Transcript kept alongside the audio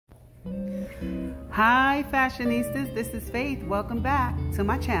Hi fashionistas, this is Faith. Welcome back to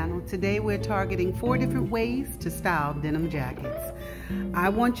my channel. Today we're targeting 4 different ways to style denim jackets. I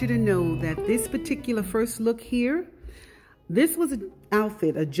want you to know that this particular first look here, this was an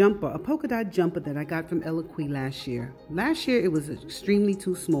outfit, a jumper, a polka dot jumper that I got from Eloquii last year. Last year it was extremely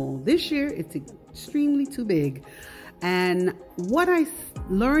too small. This year it's extremely too big. And what I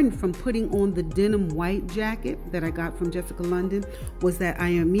learned from putting on the denim white jacket that I got from Jessica London was that I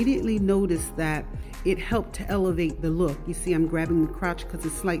immediately noticed that it helped to elevate the look. You see, I'm grabbing the crotch because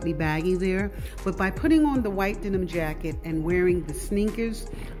it's slightly baggy there. But by putting on the white denim jacket and wearing the sneakers,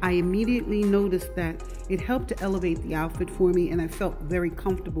 I immediately noticed that it helped to elevate the outfit for me, and I felt very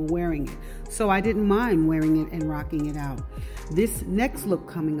comfortable wearing it. So I didn't mind wearing it and rocking it out. This next look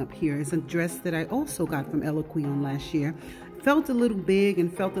coming up here is a dress that I also got from Eloquii on last year. Felt a little big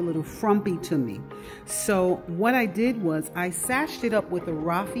and felt a little frumpy to me. So what I did was I sashed it up with a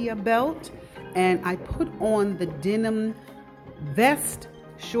raffia belt, and I put on the denim vest,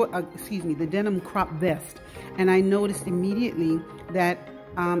 the denim crop vest. And I noticed immediately that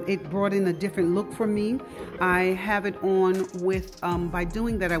it brought in a different look for me. I have it on with, by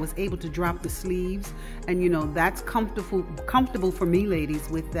doing that, I was able to drop the sleeves, and you know, that's comfortable for me, ladies,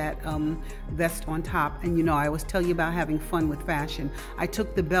 with that vest on top. And you know, I always tell you about having fun with fashion. I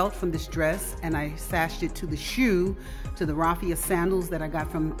took the belt from this dress and I sashed it to the shoe, to the Raffia Sandals that I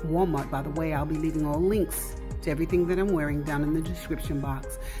got from Walmart. By the way, I'll be leaving all links to everything that I'm wearing down in the description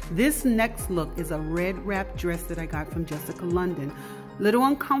box. This next look is a red wrap dress that I got from Jessica London. Little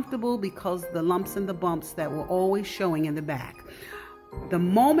uncomfortable because the lumps and the bumps that were always showing in the back. The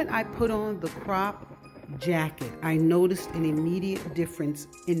moment I put on the crop jacket, I noticed an immediate difference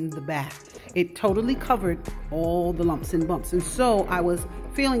in the back. It totally covered all the lumps and bumps, and so I was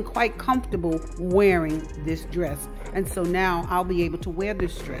feeling quite comfortable wearing this dress. And so now I'll be able to wear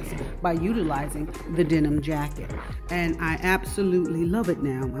this dress by utilizing the denim jacket, and I absolutely love it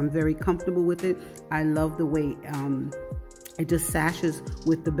now. I'm very comfortable with it. I love the way it just sashes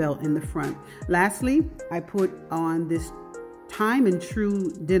with the belt in the front. Lastly, I put on this time and true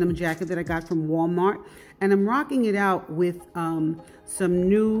denim jacket that I got from Walmart, and I'm rocking it out with some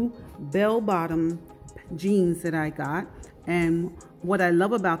new bell-bottom jeans that I got. And what I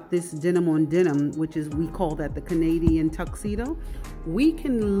love about this denim on denim, which is, we call that the Canadian tuxedo, we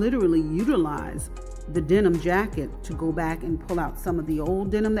can literally utilize the denim jacket to go back and pull out some of the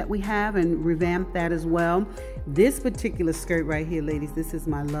old denim that we have and revamp that as well. This particular skirt right here, ladies, this is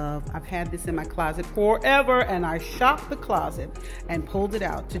my love. I've had this in my closet forever, and I shopped the closet and pulled it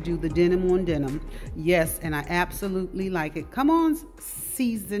out to do the denim on denim. Yes, and I absolutely like it. Come on,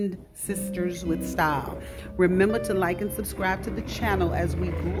 seasoned sisters with style. Remember to like and subscribe to the channel as we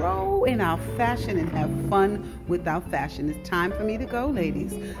grow in our fashion and have fun with our fashion. It's time for me to go,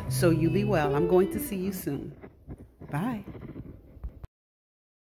 ladies. So you be well. I'm going to see you soon. Bye.